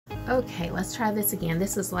Okay, let's try this again.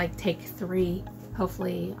 This is like take 3.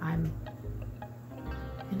 Hopefully I'm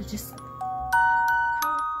gonna just...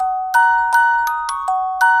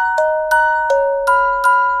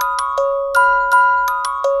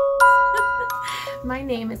 My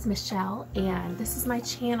name is Michelle and this is my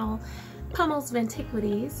channel, Pummel's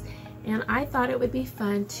Antiquities, and I thought it would be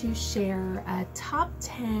fun to share a top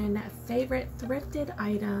 10 favorite thrifted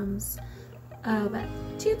items of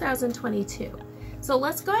 2022. So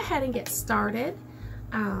let's go ahead and get started.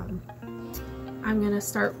 I'm gonna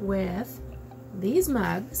start with these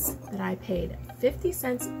mugs that I paid 50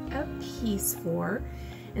 cents a piece for,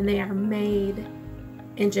 and they are made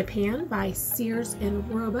in Japan by Sears and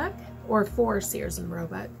Roebuck, or for Sears and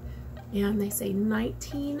Roebuck, and they say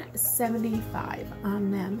 1975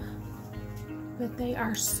 on them, but they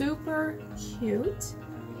are super cute,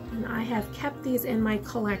 and I have kept these in my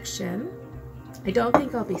collection. I don't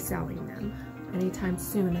think I'll be selling them anytime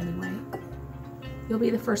soon anyway. You'll be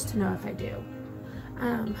the first to know if I do.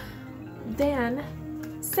 Then,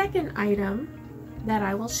 second item that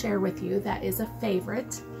I will share with you that is a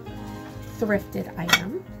favorite thrifted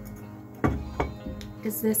item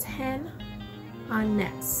is this hen on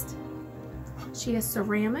nest. She is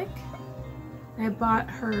ceramic. I bought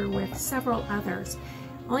her with several others.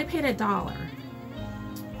 Only paid $1.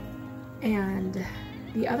 And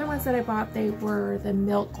the other ones that I bought, they were the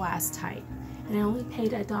milk glass type. And I only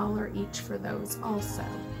paid $1 each for those also.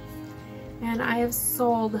 And I have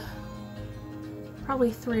sold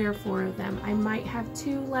probably 3 or 4 of them. I might have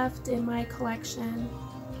 2 left in my collection,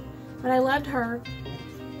 but I loved her.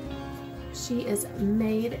 She is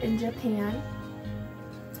made in Japan,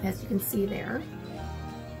 as you can see there.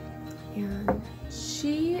 And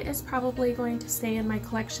she is probably going to stay in my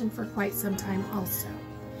collection for quite some time also.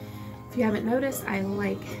 If you haven't noticed, I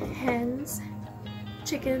like hens,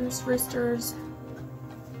 chickens, roosters.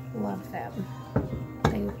 Love them.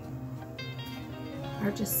 They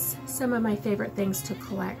are just some of my favorite things to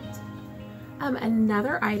collect.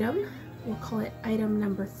 Another item, we'll call it item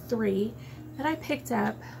number 3, that I picked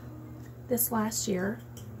up this last year,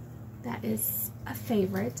 that is a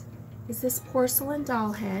favorite, is this porcelain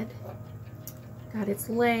doll head. Got its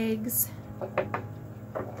legs,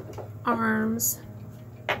 arms,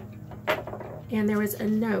 and there was a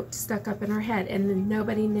note stuck up in her head, and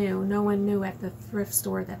nobody knew, no one knew at the thrift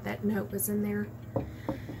store that that note was in there.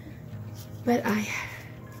 But I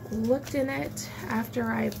looked in it after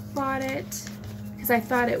I bought it, because I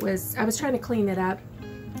thought it was, I was trying to clean it up,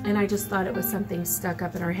 and I just thought it was something stuck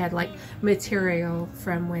up in her head, like material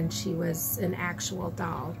from when she was an actual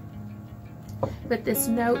doll. But this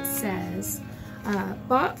note says,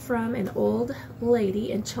 bought from an old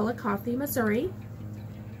lady in Chillicothe, Missouri.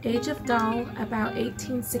 Age of doll about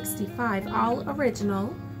 1865, all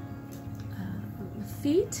original.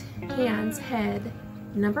 Feet, hands, head,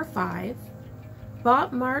 number 5.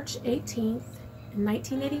 Bought March 18th,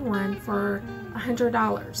 1981 for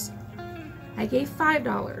 $100. I gave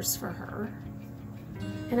 $5 for her,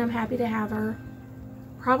 and I'm happy to have her.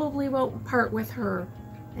 Probably won't part with her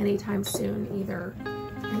anytime soon either.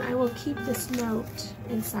 And I will keep this note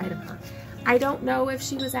inside of her. I don't know if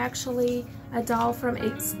she was actually a doll from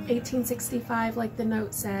 1865 like the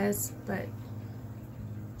note says, but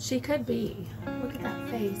she could be. Look at that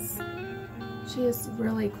face. She is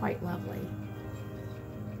really quite lovely.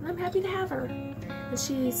 And I'm happy to have her. And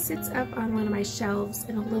she sits up on one of my shelves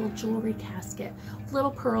in a little jewelry casket, with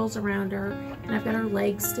little pearls around her, and I've got her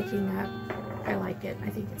legs sticking up. I like it. I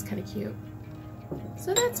think it's kind of cute.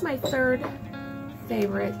 So that's my third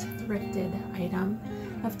favorite thrifted item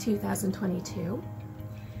of 2022.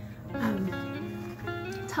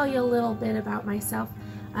 Tell you a little bit about myself.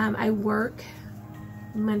 I work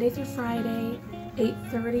Monday through Friday,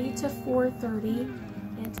 8:30 to 4:30,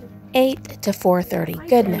 and 8 to 4:30.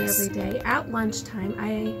 Goodness. Every day at lunchtime,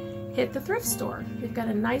 I hit the thrift store. We've got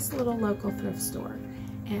a nice little local thrift store,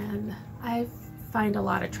 and I find a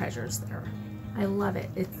lot of treasures there. I love it.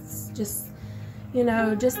 It's just, you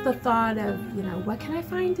know, just the thought of, you know, what can I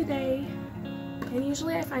find today? And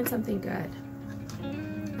usually I find something good.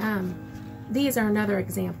 These are another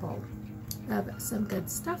example of some good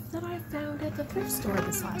stuff that I found at the thrift store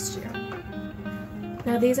this last year.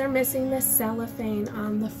 Now these are missing the cellophane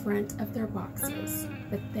on the front of their boxes,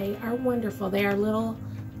 but they are wonderful. They are little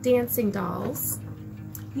dancing dolls.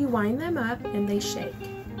 You wind them up and they shake.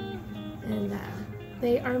 And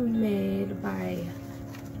they are made by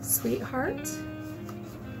Sweetheart.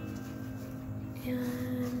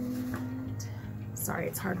 And sorry,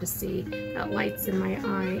 it's hard to see. That light's in my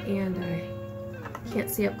eye and I can't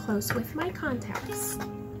see up close with my contacts.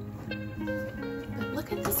 But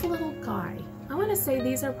look at this little guy I want to say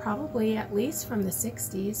these are probably at least from the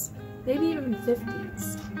 60s, maybe even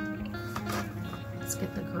 50s. Let's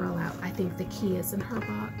get the girl out. I think the key is in her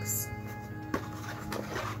box.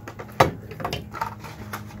 Get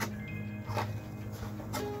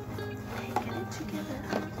it together.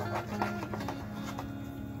 All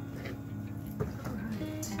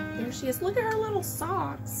right, there she is. Look at her little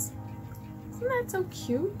socks. Isn't that so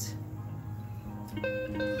cute?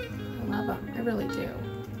 I love them. I really do.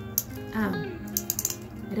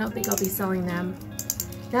 I don't think I'll be selling them.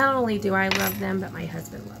 Not only do I love them, but my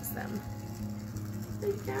husband loves them.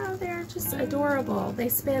 Yeah, they're just adorable. They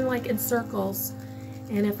spin like in circles,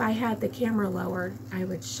 and if I had the camera lowered, I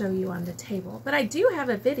would show you on the table. But I do have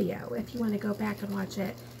a video, if you want to go back and watch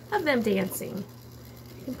it, of them dancing.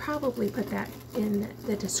 I can probably put that in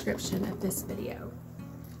the description of this video,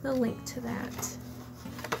 the link to that.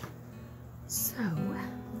 So,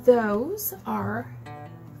 those are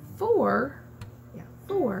four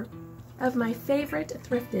of my favorite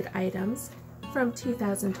thrifted items from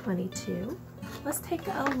 2022. Let's take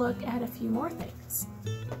a look at a few more things.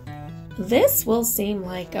 This will seem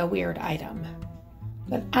like a weird item,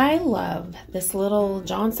 but I love this little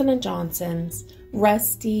Johnson & Johnson's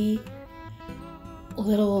rusty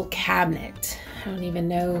little cabinet. I don't even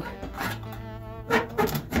know.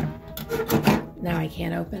 Now I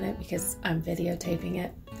can't open it because I'm videotaping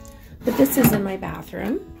it. But this is in my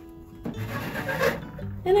bathroom.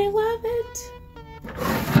 And I love it.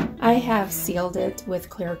 I have sealed it with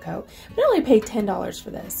clear coat. I only paid $10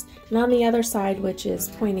 for this. And on the other side, which is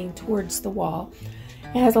pointing towards the wall,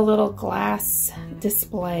 it has a little glass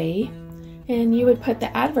display. And you would put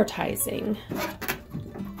the advertising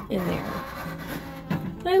in there.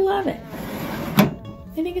 And I love it.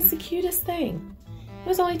 I think it's the cutest thing. It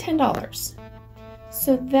was only $10.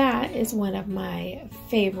 So that is one of my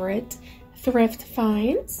favorite thrift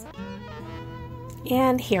finds.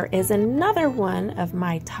 And here is another one of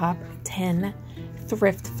my top 10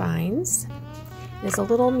 thrift finds. There's a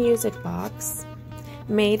little music box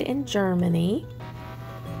made in Germany.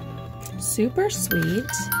 Super sweet.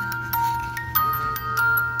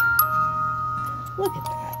 Look at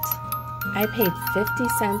that. I paid 50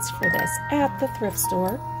 cents for this at the thrift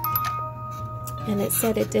store. And it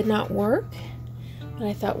said it did not work. And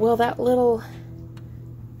I thought, well, that little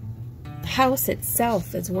house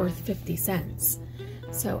itself is worth 50 cents.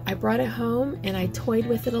 So I brought it home and I toyed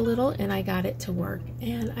with it a little and I got it to work.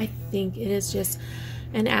 And I think it is just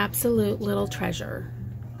an absolute little treasure.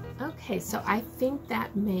 Okay, so I think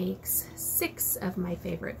that makes 6 of my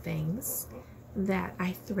favorite things that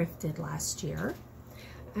I thrifted last year.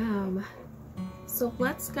 So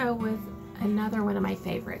let's go with another one of my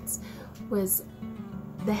favorites. Was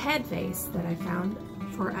the head vase that I found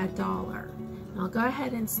for $1. I'll go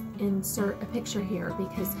ahead and insert a picture here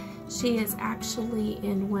because she is actually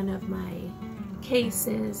in one of my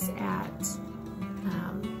cases at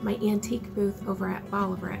my antique booth over at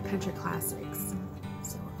Bolivar at Country Classics.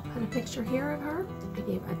 So I'll put a picture here of her. I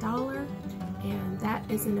gave $1 and that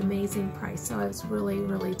is an amazing price. So I was really,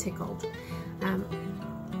 really tickled.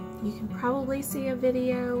 You can probably see a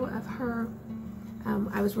video of her.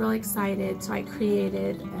 I was really excited, so I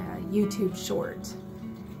created a YouTube short.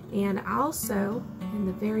 And also, in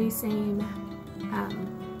the very same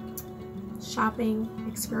shopping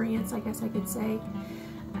experience, I guess I could say,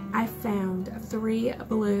 I found 3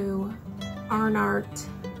 blue Arnart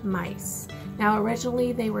mice. Now,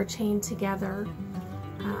 originally they were chained together.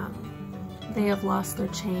 They have lost their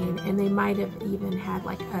chain, and they might have even had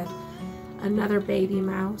like another baby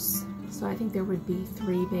mouse. So I think there would be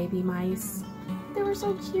 3 baby mice. They were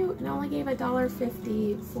so cute, and I only gave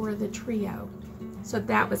 $1.50 for the trio. So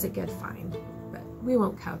that was a good find, but we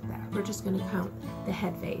won't count that. We're just going to count the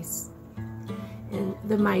head vase. And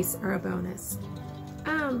the mice are a bonus.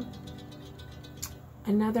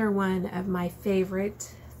 Another one of my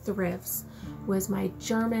favorite thrifts was my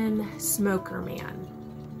German smoker man.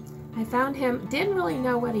 I found him, didn't really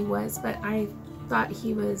know what he was, but I thought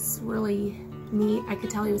he was really neat. I could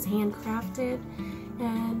tell he was handcrafted.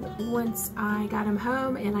 And once I got him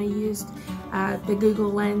home and I used the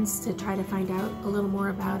Google Lens to try to find out a little more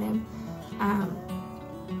about him,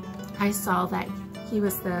 I saw that he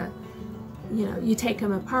was the, you take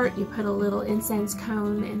him apart, you put a little incense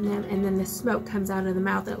cone in them, and then the smoke comes out of the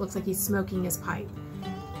mouth and it looks like he's smoking his pipe.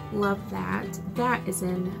 Love that. That is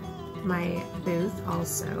in my booth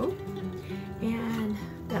also. And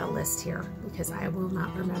got a list here because I will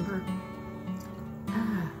not remember.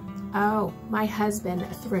 Oh, my husband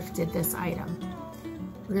thrifted this item.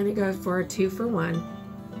 We're gonna go for a 2-for-1.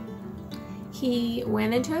 He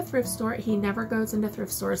went into a thrift store. He never goes into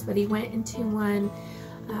thrift stores, but he went into one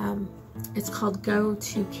It's called Go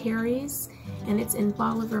to Carrie's, and it's in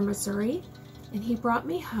Bolivar, Missouri. And he brought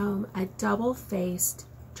me home a double-faced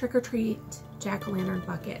trick-or-treat jack-o'-lantern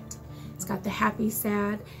bucket. It's got the happy,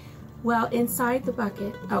 sad. Well, inside the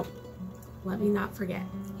bucket, oh, let me not forget,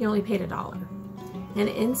 he only paid $1. And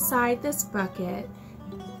inside this bucket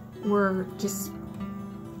were just,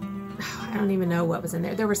 I don't even know what was in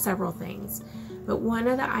there. There were several things. But one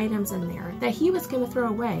of the items in there that he was going to throw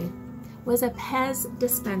away was a Pez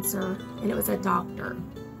dispenser, and it was a doctor.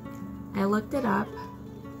 I looked it up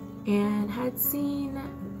and had seen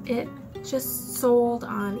it just sold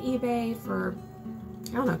on eBay for,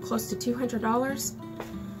 I don't know, close to $200.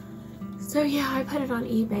 So yeah, I put it on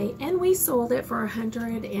eBay and we sold it for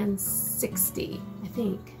 $160, I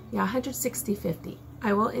think. Yeah, $160.50.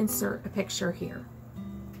 I will insert a picture here.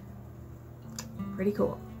 Pretty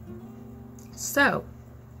cool. So,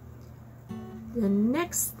 the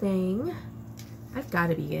next thing, I've got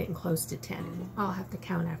to be getting close to 10. I'll have to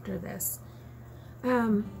count after this.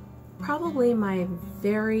 Probably my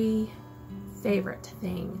very favorite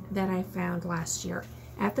thing that I found last year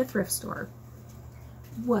at the thrift store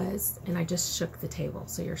was, and I just shook the table,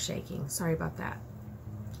 so you're shaking. Sorry about that.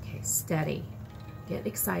 Okay, steady. Get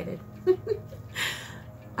excited.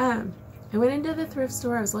 I went into the thrift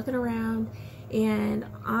store, I was looking around, and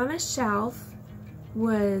on a shelf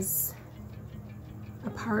was a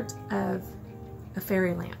part of a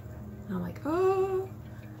fairy lamp. And I'm like, oh.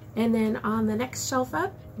 And then on the next shelf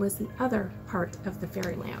up was the other part of the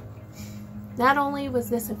fairy lamp. Not only was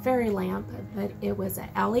this a fairy lamp, but it was a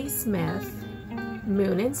L.E. Smith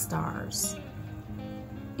Moon and Stars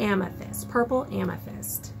amethyst, purple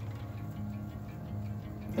amethyst.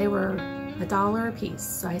 They were $1 a piece,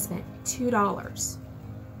 so I spent $2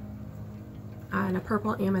 on a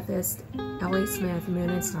purple amethyst L.E. Smith Moon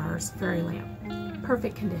and Stars fairy lamp.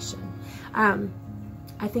 Perfect condition.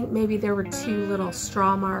 I think maybe there were 2 little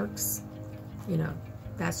straw marks. You know,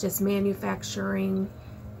 that's just manufacturing.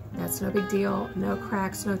 That's no big deal. No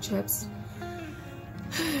cracks, no chips.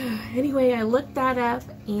 Anyway, I looked that up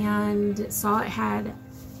and saw it had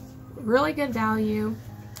really good value.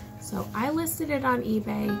 So I listed it on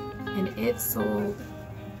eBay and it sold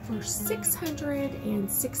for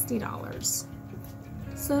 $660.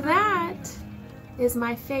 So that is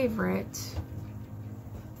my favorite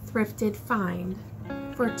thrifted find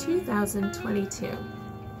for 2022.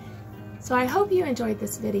 So I hope you enjoyed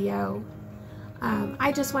this video.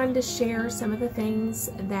 I just wanted to share some of the things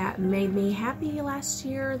that made me happy last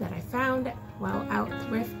year that I found while out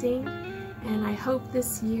thrifting, and I hope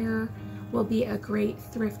this year will be a great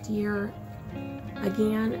thrift year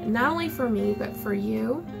again, not only for me but for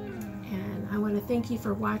you. And I want to thank you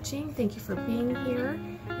for watching, thank you for being here,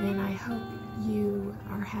 and I hope you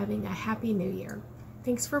are having a happy new year.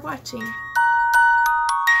 Thanks for watching.